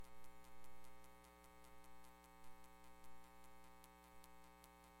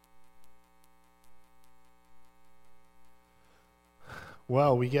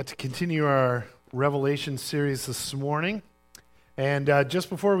Well, we get to continue our Revelation series this morning. And just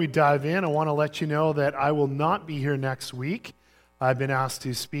before we dive in, I want to let you know that I will not be here next week. I've been asked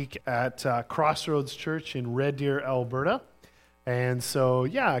to speak at Crossroads Church in Red Deer, Alberta. And so,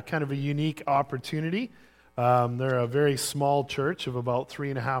 kind of a unique opportunity. They're a very small church of about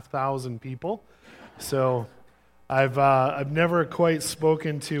 3,500 people. So I've never quite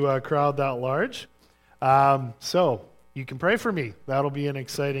spoken to a crowd that large. So you can pray for me. That'll be an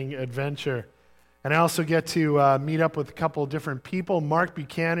exciting adventure. And I also get to meet up with a couple of different people. Mark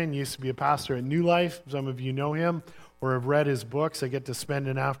Buchanan used to be a pastor at New Life. Some of you know him or have read his books. I get to spend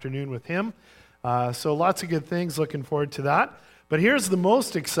an afternoon with him. So lots of good things. Looking forward to that. But here's the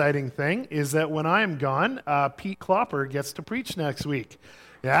most exciting thing is that when I am gone, Pete Klopper gets to preach next week.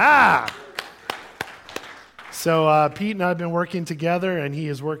 Yeah! So Pete and I have been working together, and he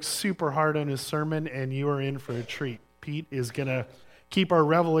has worked super hard on his sermon, and you are in for a treat. Pete is going to keep our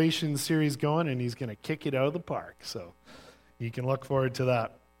Revelation series going, and he's going to kick it out of the park. So you can look forward to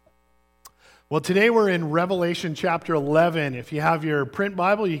that. Well, today we're in Revelation chapter 11. If you have your print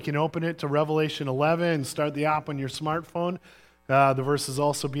Bible, you can open it to Revelation 11 and start the app on your smartphone. The verses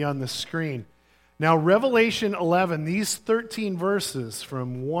also be on the screen. Now, Revelation 11, these 13 verses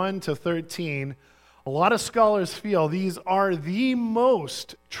from 1 to 13, a lot of scholars feel these are the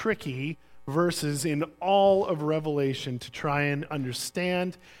most tricky verses in all of Revelation to try and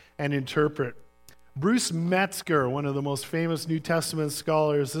understand and interpret. Bruce Metzger, one of the most famous New Testament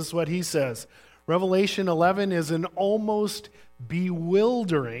scholars, this is what he says. Revelation 11 is an almost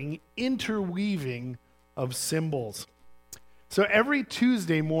bewildering interweaving of symbols. So every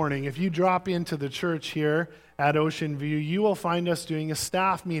Tuesday morning, if you drop into the church here at Ocean View, you will find us doing a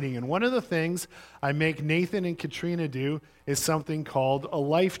staff meeting. And one of the things I make Nathan and Katrina do is something called a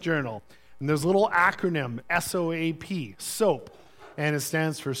life journal. And there's a little acronym, SOAP, SOAP. And it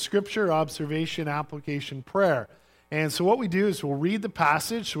stands for Scripture, Observation, Application, Prayer. And so what we do is we'll read the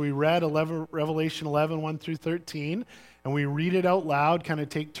passage. So we read Revelation 11, 1 through 13. And we read it out loud, kind of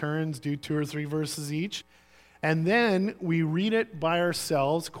take turns, do 2 or 3 verses each. And then we read it by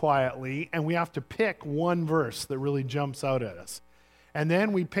ourselves quietly, and we have to pick one verse that really jumps out at us. And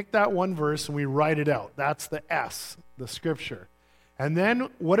then we pick that one verse and we write it out. That's the S, the Scripture. And then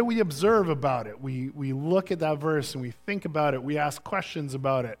what do we observe about it? We look at that verse and we think about it. We ask questions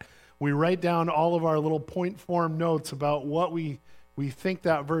about it. We write down all of our little point form notes about what we think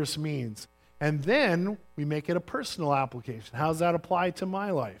that verse means. And then we make it a personal application. How does that apply to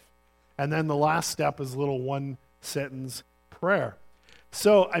my life? And then the last step is a little one-sentence prayer.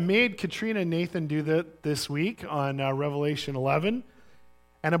 So I made Katrina and Nathan do that this week on Revelation 11.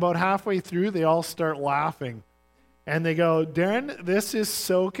 And about halfway through, they all start laughing. And they go, Darren, this is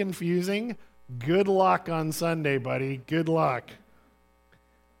so confusing. Good luck on Sunday, buddy. Good luck.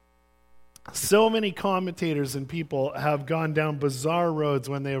 So many commentators and people have gone down bizarre roads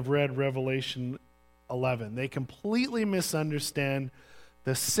when they have read Revelation 11. They completely misunderstand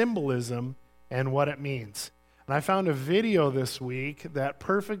the symbolism and what it means. And I found a video this week that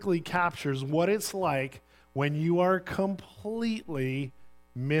perfectly captures what it's like when you are completely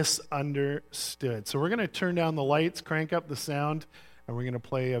misunderstood. So we're going to turn down the lights, crank up the sound, and we're going to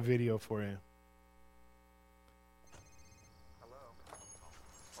play a video for you. Hello.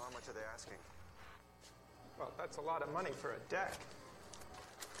 Well, how much are they asking? Well, that's a lot of money for a deck.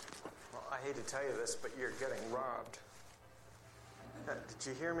 Well, I hate to tell you this, but you're getting robbed. Did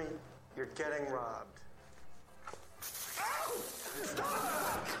you hear me? You're getting robbed. Ow!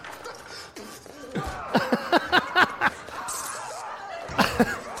 Stop!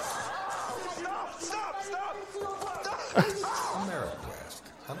 Stop! AmeriQuest,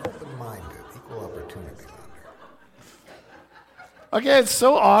 an open-minded, equal opportunity lender. Okay, it's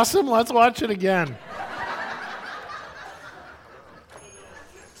so awesome. Let's watch it again. Well,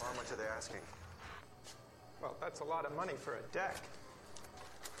 how much are they asking? Well, that's a lot of money for a deck.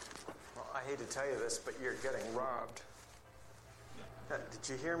 Well, I hate to tell you this, but you're getting robbed. Did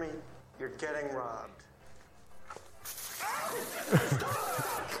you hear me? You're getting robbed. Stop!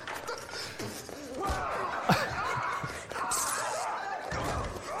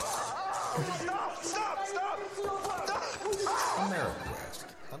 AmeriQuest.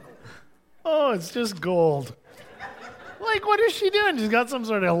 Oh, it's just gold. Like, what is she doing? She's got some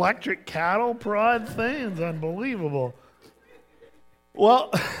sort of electric cattle prod thing. It's unbelievable.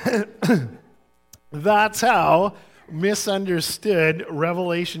 Well, that's how misunderstood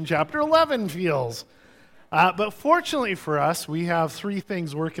Revelation chapter 11 feels. But fortunately for us, we have 3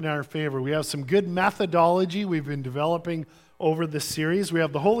 things working in our favor. We have some good methodology we've been developing over the series. We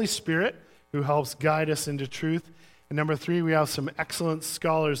have the Holy Spirit, who helps guide us into truth. And number 3, we have some excellent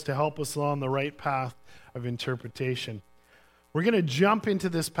scholars to help us along the right path of interpretation. We're going to jump into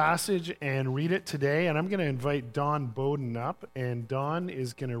this passage and read it today, and I'm going to invite Don Bowden up, and Don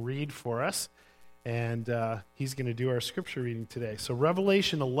is going to read for us, and he's going to do our scripture reading today. So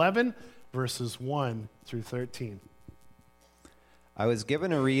Revelation 11, verses 1 through 13. I was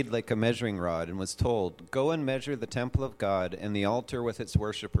given a reed like a measuring rod and was told, "Go and measure the temple of God and the altar with its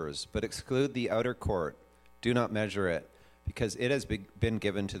worshippers, but exclude the outer court. Do not measure it, because it has been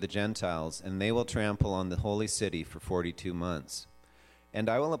given to the Gentiles, and they will trample on the holy city for 42 months. And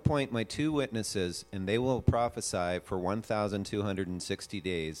I will appoint my 2 witnesses, and they will prophesy for 1,260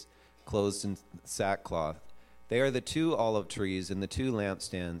 days, clothed in sackcloth. They are the 2 olive trees and the 2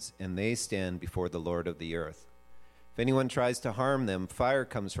 lampstands, and they stand before the Lord of the earth. If anyone tries to harm them, fire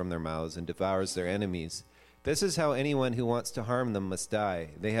comes from their mouths and devours their enemies. This is how anyone who wants to harm them must die.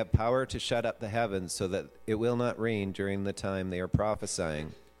 They have power to shut up the heavens so that it will not rain during the time they are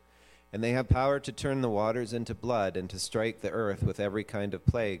prophesying. And they have power to turn the waters into blood and to strike the earth with every kind of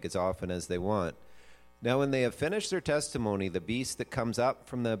plague as often as they want. Now when they have finished their testimony, the beast that comes up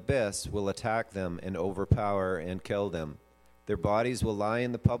from the abyss will attack them and overpower and kill them. Their bodies will lie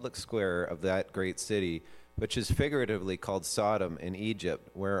in the public square of that great city, which is figuratively called Sodom in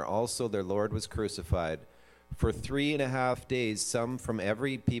Egypt, where also their Lord was crucified. For 3.5 days, some from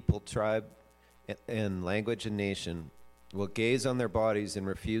every people, tribe, and language and nation will gaze on their bodies and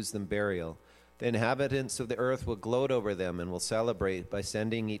refuse them burial. The inhabitants of the earth will gloat over them and will celebrate by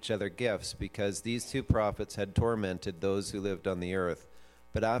sending each other gifts, because these 2 prophets had tormented those who lived on the earth.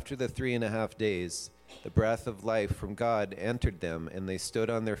 But after the 3.5 days, the breath of life from God entered them, and they stood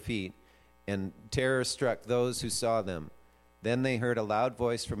on their feet, and terror struck those who saw them. Then they heard a loud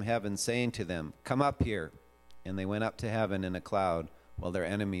voice from heaven saying to them, "Come up here." And they went up to heaven in a cloud, while their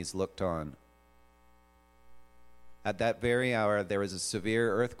enemies looked on. At that very hour there was a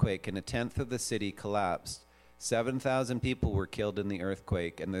severe earthquake, and 1/10 of the city collapsed. 7,000 people were killed in the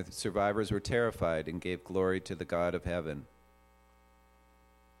earthquake, and the survivors were terrified and gave glory to the God of heaven.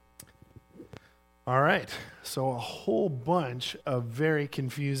 All right, so a whole bunch of very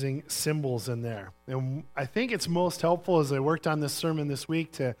confusing symbols in there. And I think it's most helpful, as I worked on this sermon this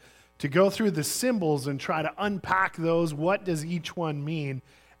week, to go through the symbols and try to unpack those. What does each one mean?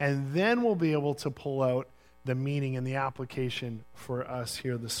 And then we'll be able to pull out the meaning and the application for us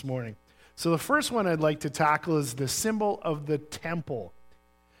here this morning. So the first one I'd like to tackle is the symbol of the temple.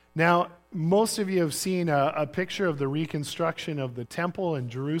 Now, most of you have seen a picture of the reconstruction of the temple in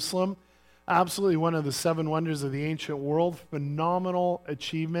Jerusalem. Absolutely one of the 7 wonders of the ancient world. Phenomenal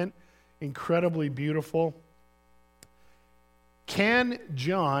achievement. Incredibly beautiful. Can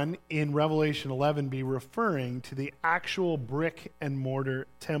John in Revelation 11 be referring to the actual brick and mortar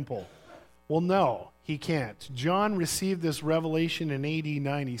temple? Well, no, he can't. John received this revelation in AD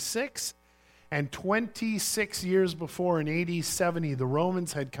 96, and 26 years before, in AD 70, the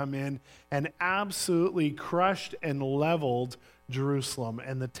Romans had come in and absolutely crushed and leveled Jerusalem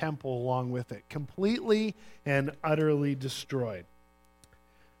and the temple along with it, completely and utterly destroyed.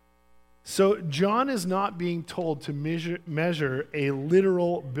 So John is not being told to measure a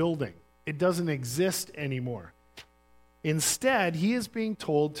literal building. It doesn't exist anymore. Instead, he is being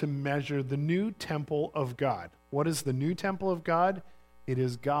told to measure the new temple of God. What is the new temple of God? It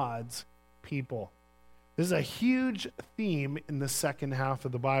is God's people. This is a huge theme in the second half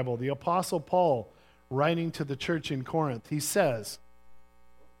of the Bible. The Apostle Paul, writing to the church in Corinth, he says,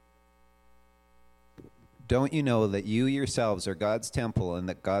 "Don't you know that you yourselves are God's temple and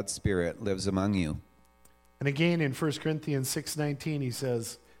that God's Spirit lives among you?" And again in 1 Corinthians 6:19 he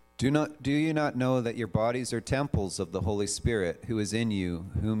says, Do you not know that your bodies are temples of the Holy Spirit who is in you,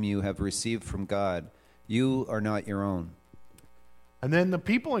 whom you have received from God? You are not your own. And then the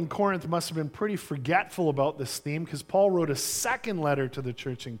people in Corinth must have been pretty forgetful about this theme, because Paul wrote a second letter to the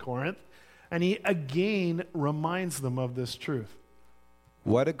church in Corinth, and he again reminds them of this truth.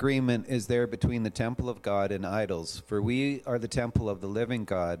 What agreement is there between the temple of God and idols? For we are the temple of the living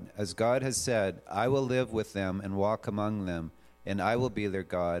God. As God has said, I will live with them and walk among them, and I will be their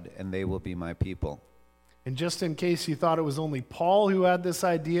God, and they will be my people. And just in case you thought it was only Paul who had this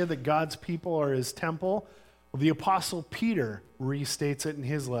idea that God's people are his temple, well, the Apostle Peter restates it in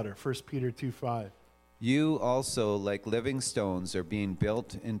his letter, 1 Peter 2:5. You also, like living stones, are being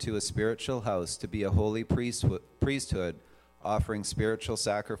built into a spiritual house to be a holy priesthood, offering spiritual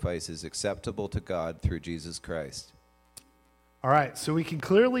sacrifices acceptable to God through Jesus Christ. All right, so we can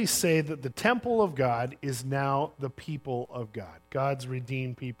clearly say that the temple of God is now the people of God, God's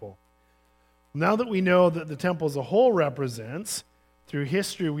redeemed people. Now that we know that the temple as a whole represents through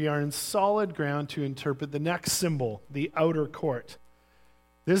history, we are in solid ground to interpret the next symbol, the outer court.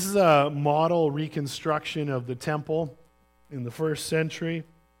 This is a model reconstruction of the temple in the 1st century.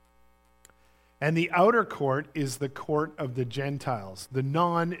 And the outer court is the court of the Gentiles, the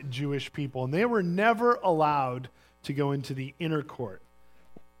non-Jewish people. And they were never allowed to go into the inner court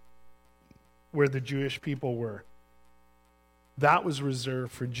where the Jewish people were. That was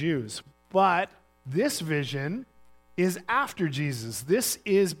reserved for Jews. But this vision is after Jesus. This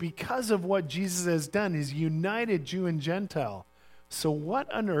is because of what Jesus has done. He's united Jew and Gentile. So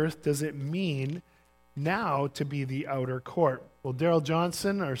what on earth does it mean now to be the outer court? Well, Darrell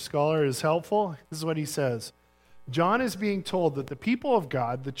Johnson, our scholar, is helpful. This is what he says. John is being told that the people of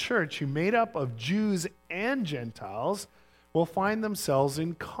God, the church, who made up of Jews and Gentiles, will find themselves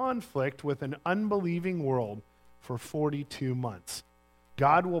in conflict with an unbelieving world for 42 months.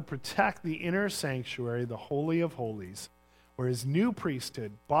 God will protect the inner sanctuary, the Holy of Holies, where his new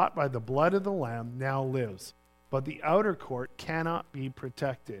priesthood, bought by the blood of the Lamb, now lives. But the outer court cannot be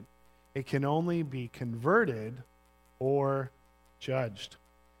protected. It can only be converted or judged.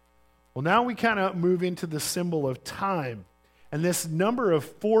 Well, now we kind of move into the symbol of time. And this number of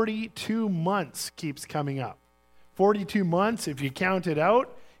 42 months keeps coming up. 42 months, if you count it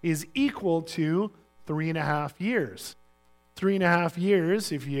out, is equal to 3.5 years. 3.5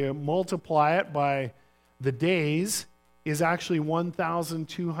 years, if you multiply it by the days, is actually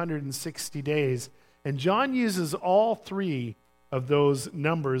 1,260 days. And John uses all three of those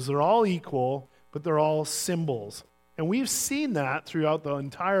numbers. They're all equal, but they're all symbols. And we've seen that throughout the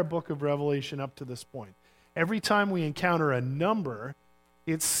entire book of Revelation up to this point. Every time we encounter a number,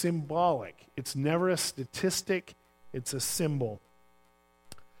 it's symbolic. It's never a statistic, it's a symbol.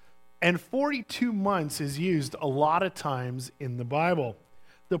 And 42 months is used a lot of times in the Bible.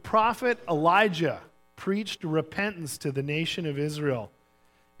 The prophet Elijah preached repentance to the nation of Israel.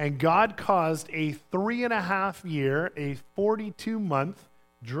 And God caused a 3.5 year, a 42-month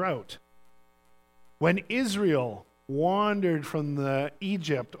drought. When Israel wandered from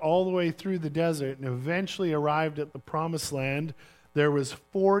Egypt all the way through the desert and eventually arrived at the promised land, there was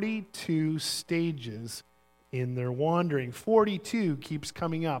 42 stages in their wandering. 42 keeps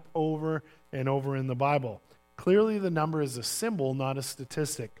coming up over and over in the Bible. Clearly the number is a symbol, not a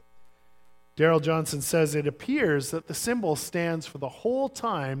statistic. Darrell Johnson says it appears that the symbol stands for the whole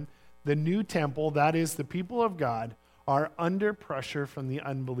time the new temple, that is the people of God, are under pressure from the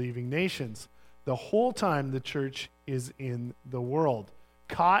unbelieving nations. The whole time the church is in the world,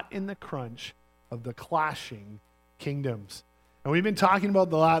 caught in the crunch of the clashing kingdoms. And we've been talking about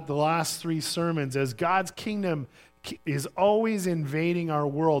the last three sermons as God's kingdom is always invading our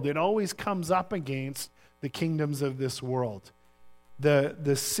world. It always comes up against the kingdoms of this world.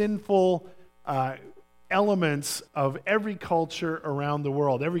 The sinful elements of every culture around the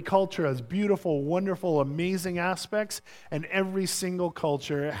world. Every culture has beautiful, wonderful, amazing aspects, and every single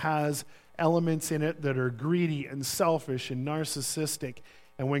culture has elements in it that are greedy and selfish and narcissistic.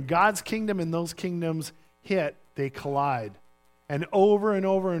 And when God's kingdom and those kingdoms hit, they collide. And over and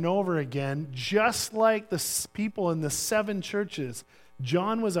over and over again, just like the people in the 7 churches,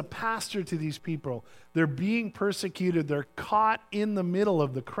 John was a pastor to these people. They're being persecuted. They're caught in the middle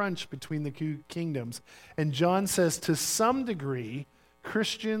of the crunch between the two kingdoms. And John says, to some degree,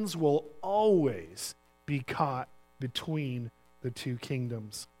 Christians will always be caught between the two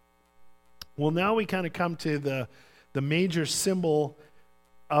kingdoms. Well, now we kind of come to the major symbol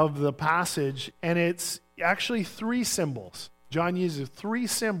of the passage, and it's actually 3 symbols. John uses 3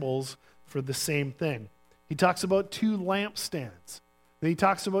 symbols for the same thing. He talks about 2 lampstands. Then he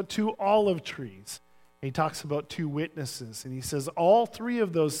talks about 2 olive trees. And he talks about 2 witnesses. And he says all 3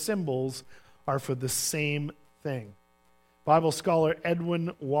 of those symbols are for the same thing. Bible scholar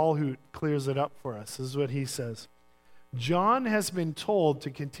Edwin Walhoot clears it up for us. This is what he says. John has been told to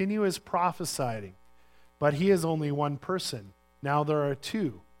continue his prophesying, but he is only one person. Now there are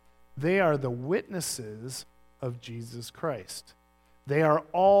 2. They are the witnesses of Jesus Christ. They are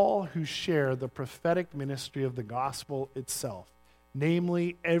all who share the prophetic ministry of the gospel itself,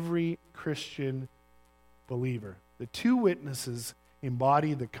 namely every Christian believer. The 2 witnesses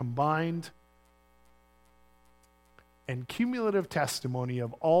embody the combined and cumulative testimony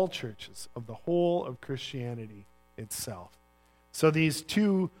of all churches, of the whole of Christianity itself. So these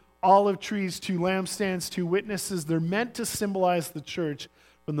 2 olive trees, 2 lampstands, 2 witnesses, they're meant to symbolize the church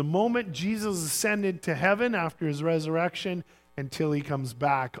from the moment Jesus ascended to heaven after his resurrection until he comes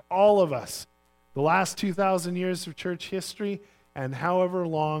back. All of us, the last 2,000 years of church history, and however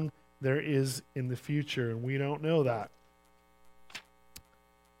long there is in the future, and we don't know that.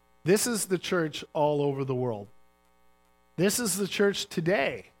 This is the church all over the world. This is the church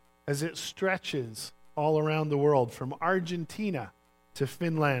today as it stretches all around the world, from Argentina to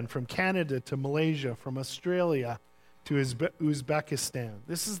Finland, from Canada to Malaysia, from Australia to Uzbekistan.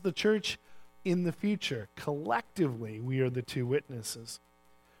 This is the church in the future. Collectively, we are the two witnesses.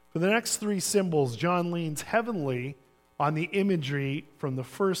 For the next three symbols, John leans heavily on the imagery from the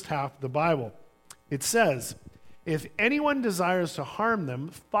first half of the Bible. It says, if anyone desires to harm them,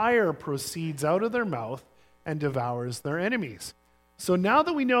 fire proceeds out of their mouth and devours their enemies. So now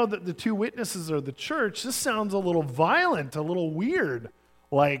that we know that the two witnesses are the church, this sounds a little violent, a little weird.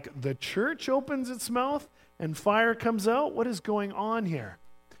 Like the church opens its mouth and fire comes out? What is going on here?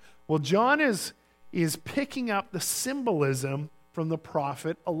 Well, John is picking up the symbolism from the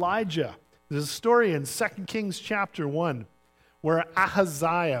prophet Elijah. There's a story in 2 Kings chapter 1 where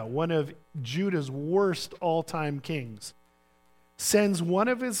Ahaziah, one of Judah's worst all-time kings, sends one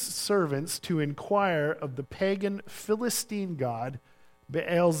of his servants to inquire of the pagan Philistine god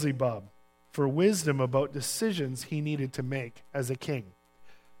Beelzebub for wisdom about decisions he needed to make as a king.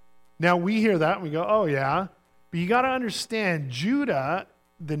 Now we hear that and we go, oh yeah, but you got to understand, Judah,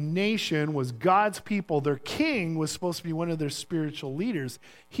 the nation, was God's people. Their king was supposed to be one of their spiritual leaders.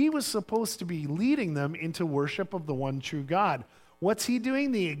 He was supposed to be leading them into worship of the one true God. What's he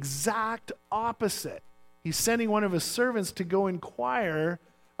doing? The exact opposite. He's sending one of his servants to go inquire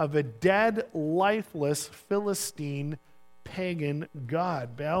of a dead, lifeless Philistine pagan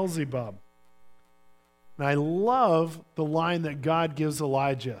god, Beelzebub. And I love the line that God gives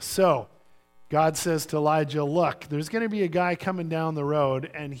Elijah. So, God says to Elijah, look, there's going to be a guy coming down the road,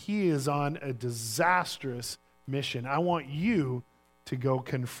 and he is on a disastrous mission. I want you to go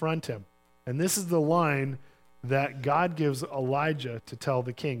confront him. And this is the line that God gives Elijah to tell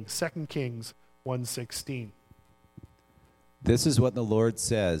the king, 2 Kings 1:16. This is what the Lord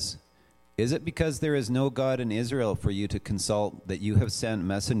says. Is it because there is no God in Israel for you to consult that you have sent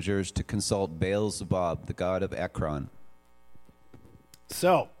messengers to consult Beelzebub, the god of Ekron?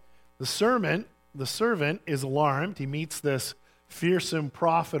 So, the servant is alarmed. He meets this fearsome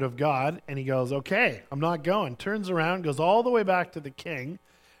prophet of God, and he goes, okay, I'm not going. Turns around, goes all the way back to the king,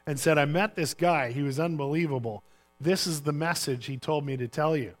 and said, I met this guy. He was unbelievable. This is the message he told me to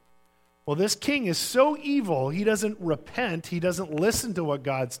tell you. Well, this king is so evil, he doesn't repent. He doesn't listen to what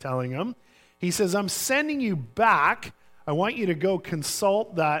God's telling him. He says, I'm sending you back. I want you to go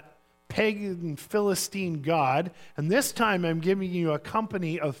consult that pagan Philistine god, and this time I'm giving you a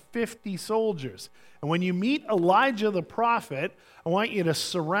company of 50 soldiers. And when you meet Elijah the prophet, I want you to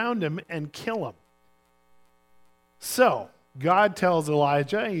surround him and kill him. So, God tells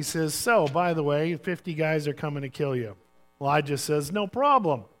Elijah, he says, so, by the way, 50 guys are coming to kill you. Elijah says, no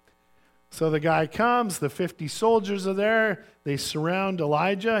problem. So the guy comes, the 50 soldiers are there, they surround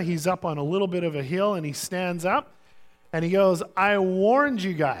Elijah. He's up on a little bit of a hill, and he stands up, and he goes, I warned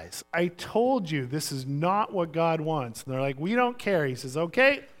you guys. I told you this is not what God wants. And they're like, we don't care. He says,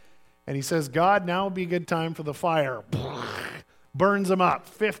 okay. And he says, God, now would be a good time for the fire. Burns them up,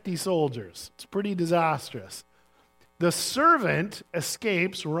 50 soldiers. It's pretty disastrous. The servant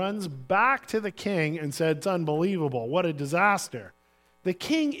escapes, runs back to the king and said, it's unbelievable. What a disaster. The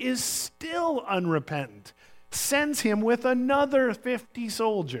king is still unrepentant, sends him with another 50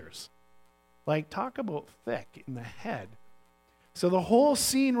 soldiers. Like, talk about thick in the head. So the whole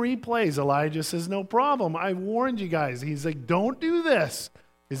scene replays. Elijah says, no problem. I warned you guys. He's like, don't do this.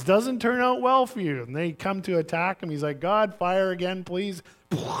 This doesn't turn out well for you. And they come to attack him. He's like, God, fire again, please.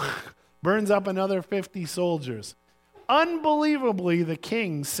 Burns up another 50 soldiers. Unbelievably, the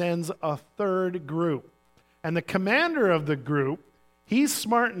king sends a third group. And the commander of the group, he's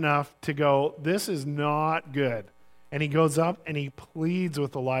smart enough to go, this is not good. And he goes up and he pleads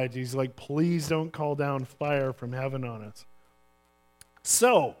with Elijah. He's like, please don't call down fire from heaven on us.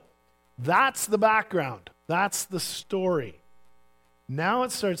 So, that's the background. That's the story. Now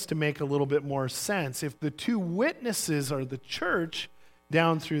it starts to make a little bit more sense. If the two witnesses are the church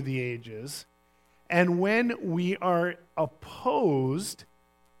down through the ages, and when we are opposed,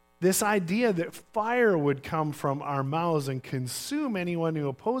 this idea that fire would come from our mouths and consume anyone who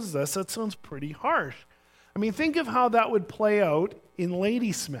opposes us, that sounds pretty harsh. I mean, think of how that would play out in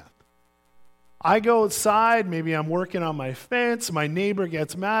Ladysmith. I go outside, maybe I'm working on my fence, my neighbor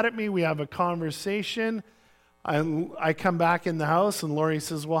gets mad at me, we have a conversation, I come back in the house and Lori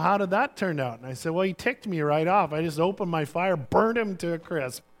says, well, how did that turn out? And I said, well, he ticked me right off. I just opened my fire, burned him to a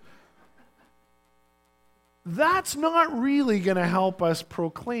crisp. That's not really going to help us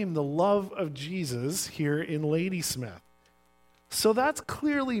proclaim the love of Jesus here in Ladysmith. So that's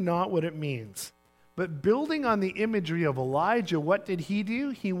clearly not what it means. But building on the imagery of Elijah, what did he do?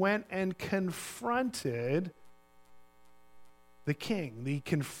 He went and confronted the king. He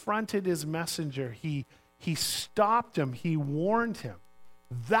confronted his messenger. He stopped him. He warned him.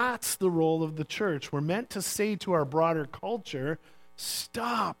 That's the role of the church. We're meant to say to our broader culture,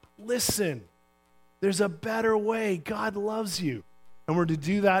 stop, listen. There's a better way. God loves you. And we're to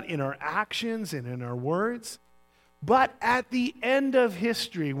do that in our actions and in our words. But at the end of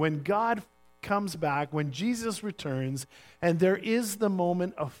history, when God comes back, when Jesus returns, and there is the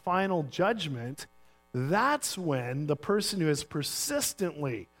moment of final judgment, that's when the person who has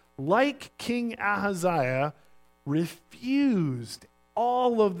persistently, like King Ahaziah, refused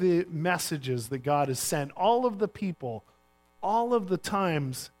all of the messages that God has sent, all of the people, all of the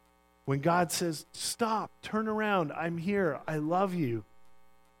times when God says, stop, turn around, I'm here, I love you.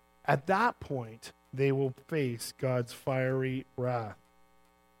 At that point, they will face God's fiery wrath.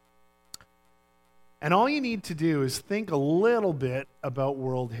 And all you need to do is think a little bit about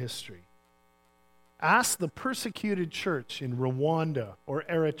world history. Ask the persecuted church in Rwanda or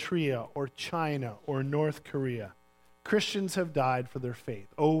Eritrea or China or North Korea. Christians have died for their faith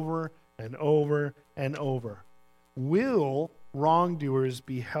over and over and over. Will wrongdoers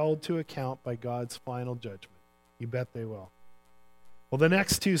be held to account by God's final judgment? You bet they will. Well, the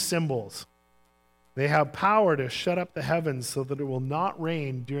next two symbols, they have power to shut up the heavens so that it will not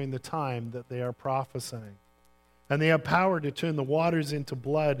rain during the time that they are prophesying. And they have power to turn the waters into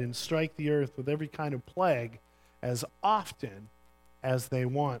blood and strike the earth with every kind of plague as often as they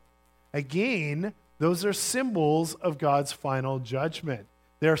want. Again, those are symbols of God's final judgment.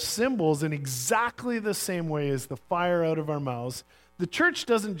 They're symbols in exactly the same way as the fire out of our mouths. The church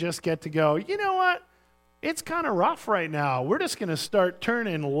doesn't just get to go, you know what? It's kind of rough right now. We're just going to start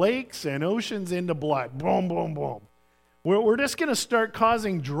turning lakes and oceans into blood. Boom, boom, boom. We're just going to start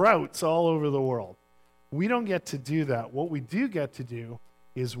causing droughts all over the world. We don't get to do that. What we do get to do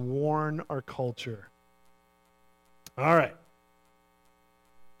is warn our culture. All right.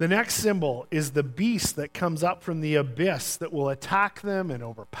 The next symbol is the beast that comes up from the abyss that will attack them and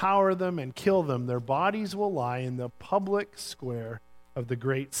overpower them and kill them. Their bodies will lie in the public square of the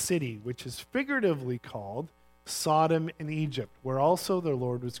great city, which is figuratively called Sodom and Egypt, where also their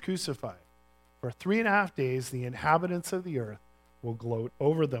Lord was crucified. For 3.5 days, the inhabitants of the earth will gloat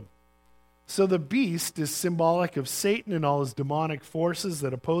over them. So the beast is symbolic of Satan and all his demonic forces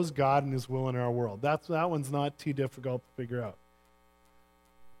that oppose God and his will in our world. That one's not too difficult to figure out.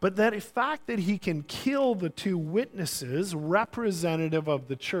 But that fact that he can kill the two witnesses representative of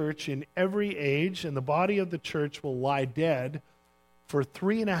the church in every age, and the body of the church will lie dead for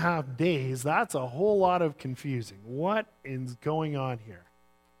 3.5 days, that's a whole lot of confusing. What is going on here?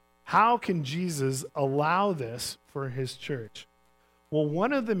 How can Jesus allow this for his church? Well,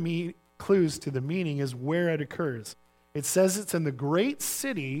 one of the clues to the meaning is where it occurs. It says it's in the great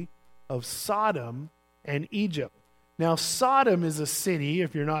city of Sodom and Egypt. Now, Sodom is a city,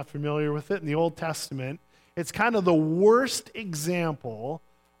 if you're not familiar with it, in the Old Testament. It's kind of the worst example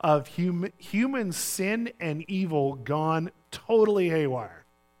of human sin and evil gone totally haywire.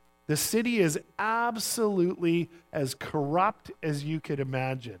 The city is absolutely as corrupt as you could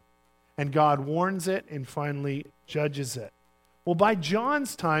imagine. And God warns it and finally judges it. Well, by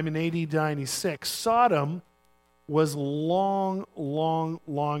John's time in AD 96, Sodom was long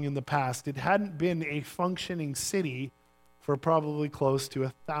in the past. It hadn't been a functioning city for probably close to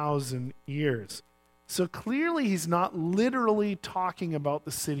 1,000 years. So clearly he's not literally talking about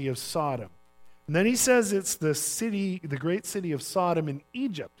the city of Sodom. And then he says it's the city, the great city of Sodom in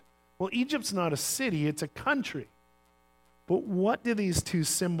Egypt. Well, Egypt's not a city, it's a country. But what do these two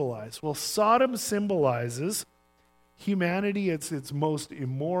symbolize? Well, Sodom symbolizes humanity, it's most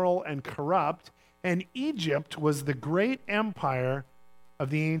immoral and corrupt, and Egypt was the great empire of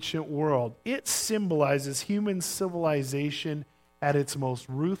the ancient world. It symbolizes human civilization at its most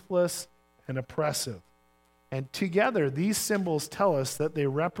ruthless and oppressive. And together, these symbols tell us that they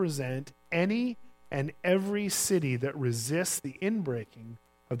represent any and every city that resists the inbreaking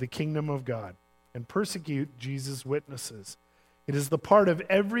of the kingdom of God and persecute Jesus' witnesses. It is the part of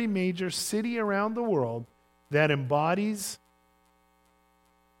every major city around the world that embodies,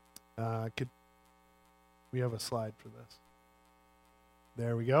 we have a slide for this.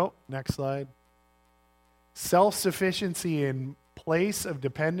 There we go. Next slide. Self-sufficiency in place of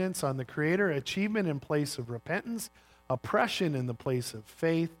dependence on the Creator, achievement in place of repentance, oppression in the place of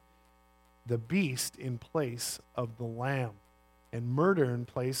faith, the beast in place of the Lamb, and murder in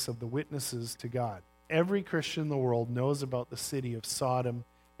place of the witnesses to God. Every Christian in the world knows about the city of Sodom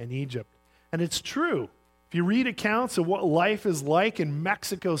and Egypt. And it's true. If you read accounts of what life is like in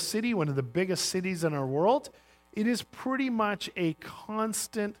Mexico City, one of the biggest cities in our world, it is pretty much a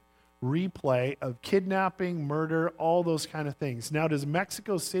constant replay of kidnapping, murder, all those kind of things. Now, does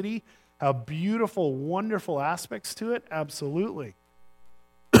Mexico City have beautiful, wonderful aspects to it? Absolutely.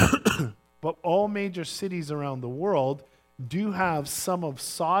 But all major cities around the world do have some of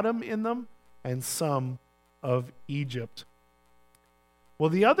Sodom in them and some of Egypt. Well,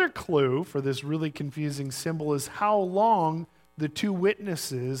 the other clue for this really confusing symbol is how long the two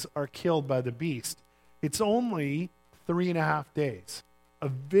witnesses are killed by the beast. It's only 3.5 days, a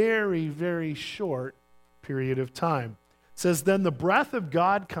very, very short period of time. It says, then the breath of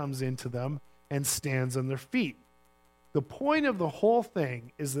God comes into them and stands on their feet. The point of the whole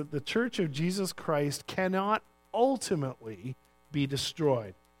thing is that the Church of Jesus Christ cannot ultimately be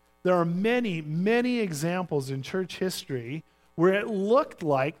destroyed. There are many, many examples in church history where it looked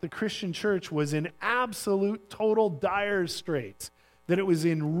like the Christian church was in absolute, total dire straits, that it was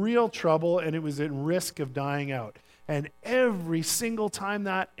in real trouble and it was at risk of dying out. And every single time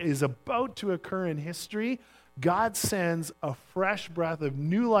that is about to occur in history, God sends a fresh breath of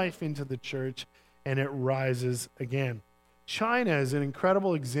new life into the church and it rises again. China is an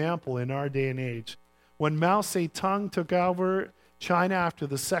incredible example in our day and age. When Mao Zedong took over China after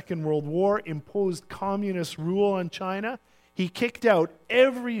the Second World War, imposed communist rule on China, he kicked out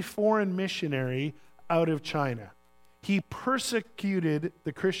every foreign missionary out of China. He persecuted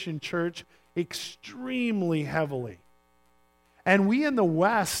the Christian church extremely heavily. And we in the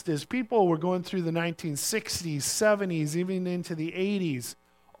West, as people were going through the 1960s, 70s, even into the 80s,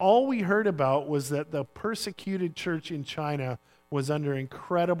 all we heard about was that the persecuted church in China was under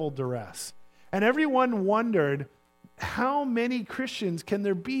incredible duress. And everyone wondered, how many Christians can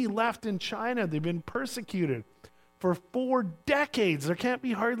there be left in China? They've been persecuted for 4 decades. There can't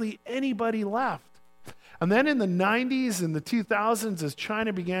be hardly anybody left. And then in the 90s and the 2000s, as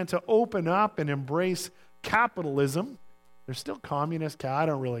China began to open up and embrace capitalism, they're still communist, I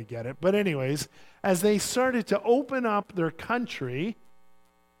don't really get it. But anyways, as they started to open up their country,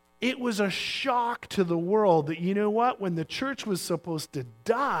 it was a shock to the world that, you know what, when the church was supposed to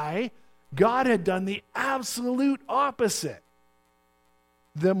die, God had done the absolute opposite.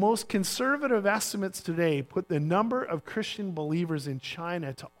 The most conservative estimates today put the number of Christian believers in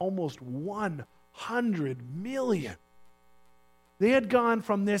China to almost 100 million. They had gone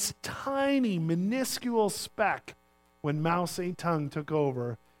from this tiny, minuscule speck when Mao Zedong took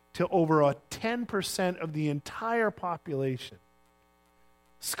over to over 10% of the entire population.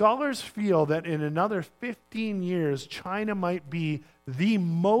 Scholars feel that in another 15 years, China might be the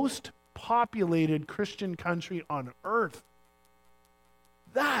most populated Christian country on earth.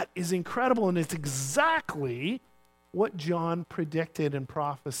 That is incredible, and it's exactly what John predicted and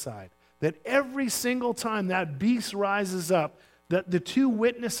prophesied. That every single time that beast rises up, that the two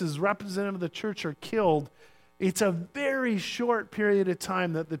witnesses representative of the church are killed, it's a very short period of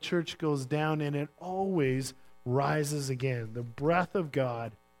time that the church goes down, and it always rises again. The breath of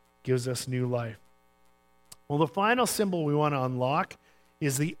God gives us new life. Well, the final symbol we want to unlock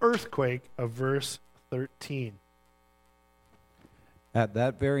is the earthquake of verse 13. At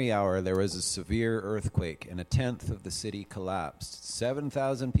that very hour, there was a severe earthquake, and 1/10 of the city collapsed.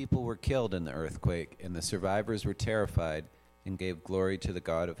 7,000 people were killed in the earthquake, and the survivors were terrified and gave glory to the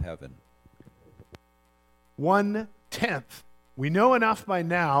God of heaven. 1/10. We know enough by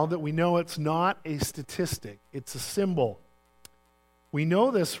now that we know it's not a statistic, it's a symbol. We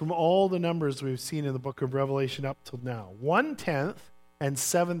know this from all the numbers we've seen in the book of Revelation up till now. 1/10 and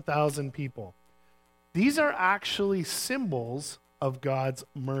 7,000 people. These are actually symbols of God's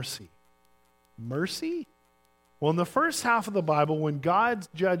mercy. Mercy? Well, in the first half of the Bible, when God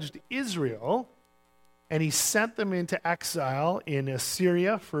judged Israel and he sent them into exile in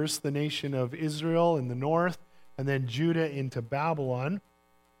Assyria, first the nation of Israel in the north, and then Judah into Babylon,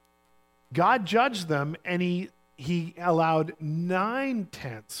 God judged them and he allowed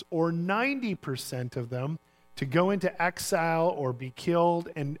 9/10 or 90% of them to go into exile or be killed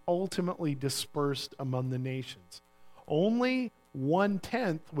and ultimately dispersed among the nations. Only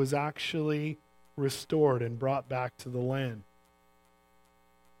 1/10 was actually restored and brought back to the land.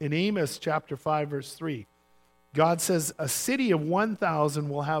 In Amos chapter 5, verse 3, God says, a city of 1,000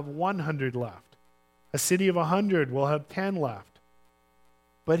 will have 100 left. A city of 100 will have 10 left.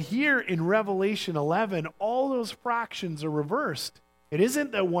 But here in Revelation 11, all those fractions are reversed. It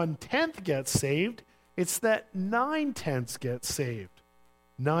isn't that 1/10 gets saved, it's that 9/10 get saved.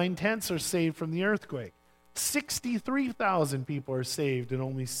 9/10 are saved from the earthquake. 63,000 people are saved and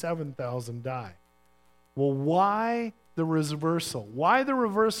only 7,000 die. Well, why the reversal? Why the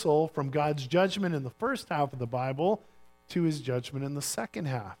reversal from God's judgment in the first half of the Bible to his judgment in the second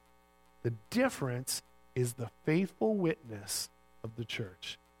half? The difference is the faithful witness of the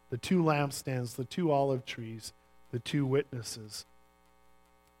church. the 2 lampstands, the 2 olive trees, the 2 witnesses.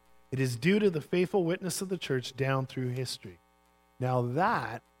 It is due to the faithful witness of the church down through history. Now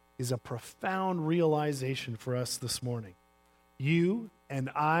that is a profound realization for us this morning. You and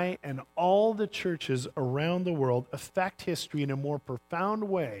I and all the churches around the world affect history in a more profound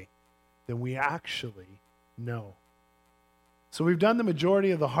way than we actually know. So we've done the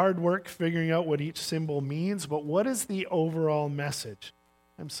majority of the hard work figuring out what each symbol means, but what is the overall message?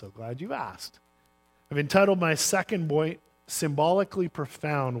 I'm so glad you asked. I've entitled my second point, Symbolically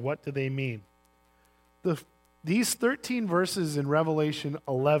Profound. What do they mean? These 13 verses in Revelation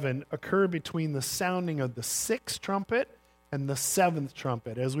 11 occur between the sounding of the 6th trumpet and the 7th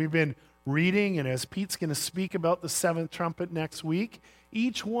trumpet. As we've been reading, and as Pete's going to speak about the 7th trumpet next week,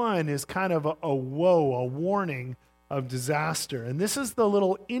 each one is kind of a warning of disaster. And this is the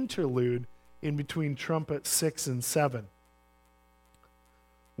little interlude in between trumpet 6 and 7.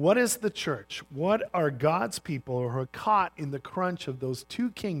 What is the church? What are God's people who are caught in the crunch of those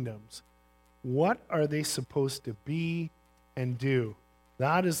 2 kingdoms? What are they supposed to be and do?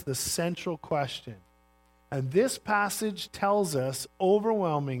 That is the central question. And this passage tells us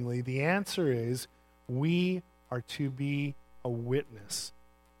overwhelmingly the answer is we are to be a witness.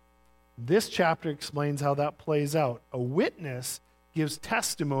 This chapter explains how that plays out. A witness gives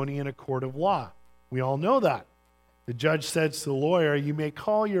testimony in a court of law. We all know that. The judge says to the lawyer, you may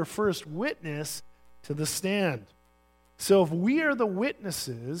call your first witness to the stand. So if we are the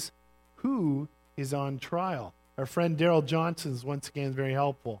witnesses, who is on trial? Our friend Darrell Johnson is once again very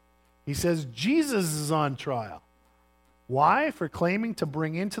helpful. He says Jesus is on trial. Why? For claiming to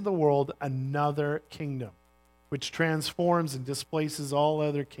bring into the world another kingdom, which transforms and displaces all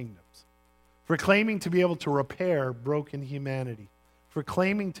other kingdoms. For claiming to be able to repair broken humanity. For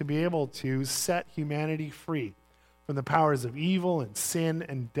claiming to be able to set humanity free from the powers of evil and sin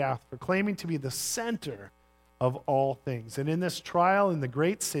and death. For claiming to be the center of all things. And in this trial in the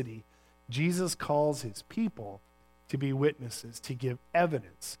great city, Jesus calls his people to be witnesses, to give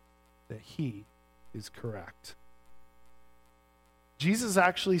evidence that he is correct. Jesus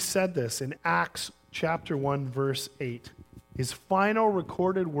actually said this in Acts chapter 1, verse 8. His final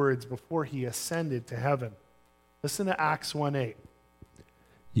recorded words before he ascended to heaven. Listen to Acts 1:8.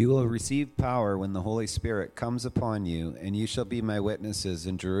 You will receive power when the Holy Spirit comes upon you, and you shall be my witnesses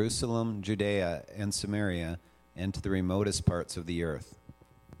in Jerusalem, Judea, and Samaria, and to the remotest parts of the earth.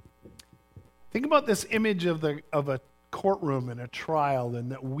 Think about this image of a courtroom and a trial,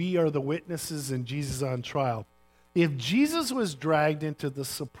 and that we are the witnesses and Jesus on trial. If Jesus was dragged into the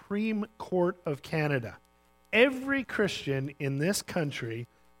Supreme Court of Canada, every Christian in this country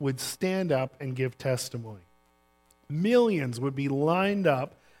would stand up and give testimony. Millions would be lined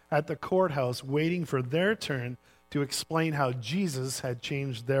up at the courthouse waiting for their turn to explain how Jesus had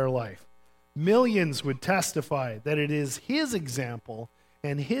changed their life. Millions would testify that it is his example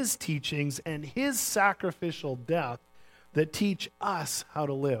and his teachings and his sacrificial death that teach us how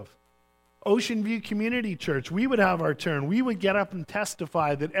to live. Ocean View Community Church, we would have our turn. We would get up and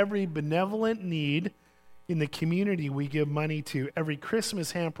testify that every benevolent need in the community we give money to, every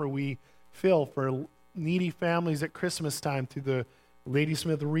Christmas hamper we fill for needy families at Christmas time through the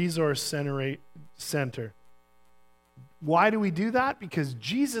Ladysmith Resource Center. Why do we do that? Because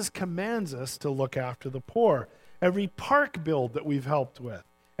Jesus commands us to look after the poor. Every park build that we've helped with,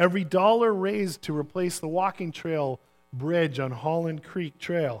 every dollar raised to replace the walking trail bridge on Holland Creek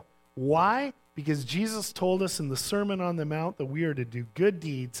Trail. Why? Because Jesus told us in the Sermon on the Mount that we are to do good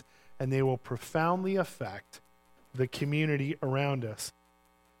deeds and they will profoundly affect the community around us.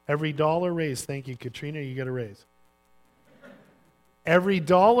 Every dollar raised, thank you, Katrina, you got a raise. Every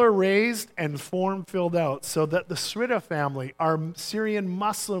dollar raised and form filled out so that the Srida family, our Syrian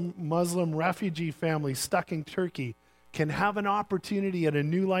Muslim refugee family stuck in Turkey, can have an opportunity at a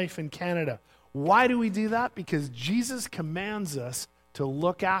new life in Canada. Why do we do that? Because Jesus commands us to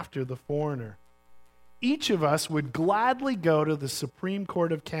look after the foreigner. Each of us would gladly go to the Supreme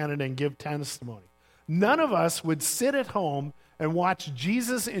Court of Canada and give testimony. None of us would sit at home and watch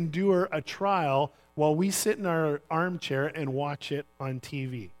Jesus endure a trial while we sit in our armchair and watch it on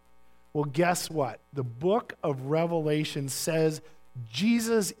TV. Well, guess what? The book of Revelation says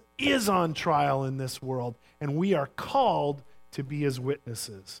Jesus is on trial in this world, and we are called to be his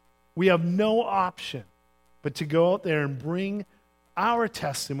witnesses. We have no option but to go out there and bring our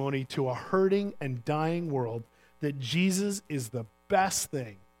testimony to a hurting and dying world that Jesus is the best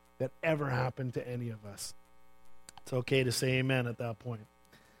thing that ever happened to any of us. It's okay to say amen at that point.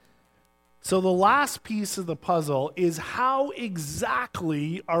 So the last piece of the puzzle is how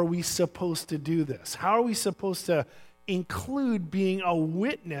exactly are we supposed to do this? How are we supposed to include being a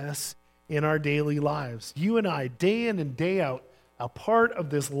witness in our daily lives. You and I, day in and day out, a part of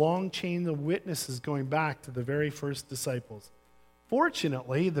this long chain of witnesses going back to the very first disciples.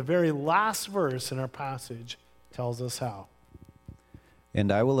 Fortunately, the very last verse in our passage tells us how.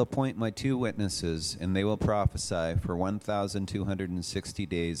 And I will appoint my 2 witnesses, and they will prophesy for 1,260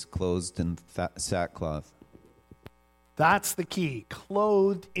 days, clothed in sackcloth. That's the key,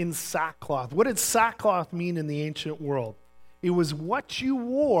 clothed in sackcloth. What did sackcloth mean in the ancient world? It was what you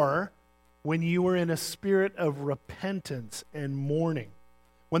wore when you were in a spirit of repentance and mourning.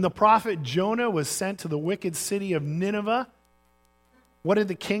 When the prophet Jonah was sent to the wicked city of Nineveh, what did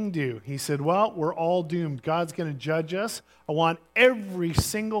the king do? He said, well, we're all doomed. God's going to judge us. I want every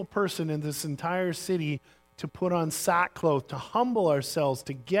single person in this entire city to put on sackcloth, to humble ourselves,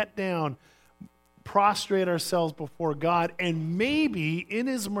 to get down, prostrate ourselves before God, and maybe in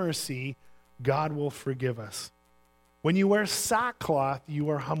his mercy, God will forgive us. When you wear sackcloth, you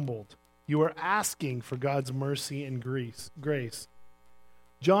are humbled. You are asking for God's mercy and grace.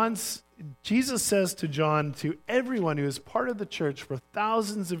 Jesus says to John, to everyone who is part of the church for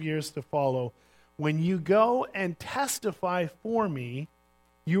thousands of years to follow, when you go and testify for me,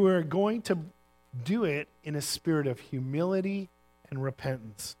 you are going to do it in a spirit of humility and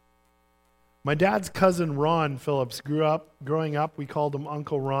repentance. My dad's cousin Ron Phillips growing up, we called him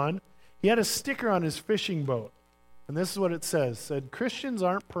Uncle Ron. He had a sticker on his fishing boat, and this is what it said, Christians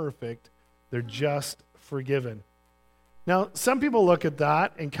aren't perfect, they're just forgiven. Now, some people look at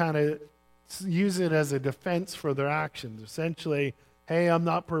that and kind of use it as a defense for their actions. Essentially, hey, I'm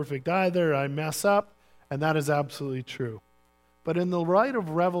not perfect either, I mess up, and that is absolutely true. But in the light of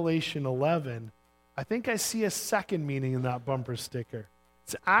Revelation 11, I think I see a second meaning in that bumper sticker.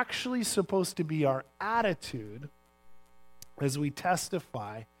 It's actually supposed to be our attitude as we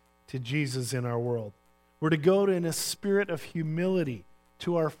testify to Jesus in our world. We're to go in a spirit of humility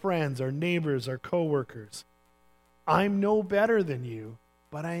to our friends, our neighbors, our coworkers. I'm no better than you,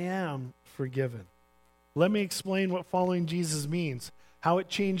 but I am forgiven. Let me explain what following Jesus means, how it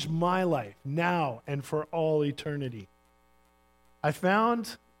changed my life now and for all eternity. I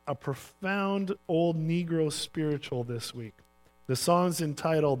found a profound old Negro spiritual this week. The song's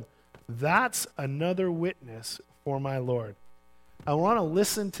entitled, That's Another Witness for My Lord. I want to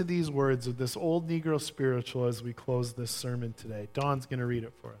listen to these words of this old Negro spiritual as we close this sermon today. Don's going to read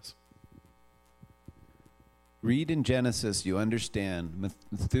it for us. Read in Genesis, you understand.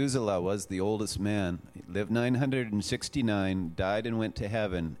 Methuselah was the oldest man. He lived 969, died and went to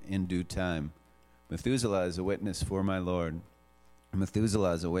heaven in due time. Methuselah is a witness for my Lord.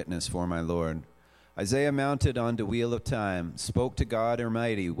 Methuselah is a witness for my Lord. Isaiah mounted on the wheel of time, spoke to God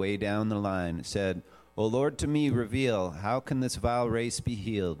Almighty way down the line, said, O Lord, to me reveal, how can this vile race be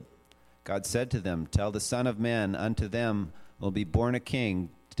healed? God said to them, Tell the Son of Man, unto them will be born a king.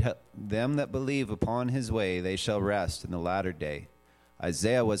 Them that believe upon his way, they shall rest in the latter day.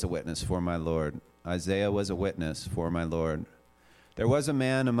 Isaiah was a witness for my Lord. Isaiah was a witness for my Lord. There was a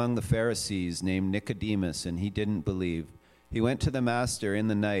man among the Pharisees named Nicodemus, and he didn't believe. He went to the master in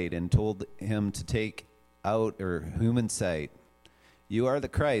the night and told him to take out human sight. You are the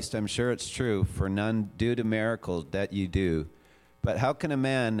Christ, I'm sure it's true, for none do the miracles that you do. But how can a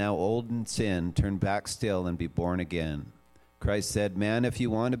man now old in sin turn back still and be born again? Christ said, Man, if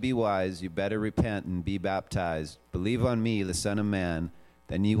you want to be wise, you better repent and be baptized. Believe on me, the Son of Man,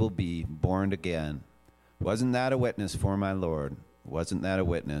 then you will be born again. Wasn't that a witness for my Lord? Wasn't that a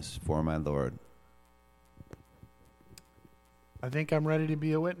witness for my Lord? I think I'm ready to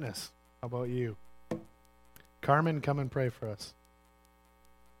be a witness. How about you? Carmen, come and pray for us.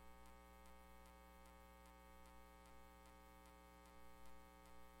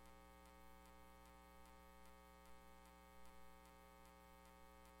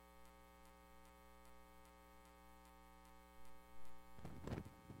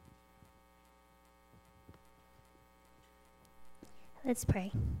 Let's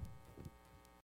pray.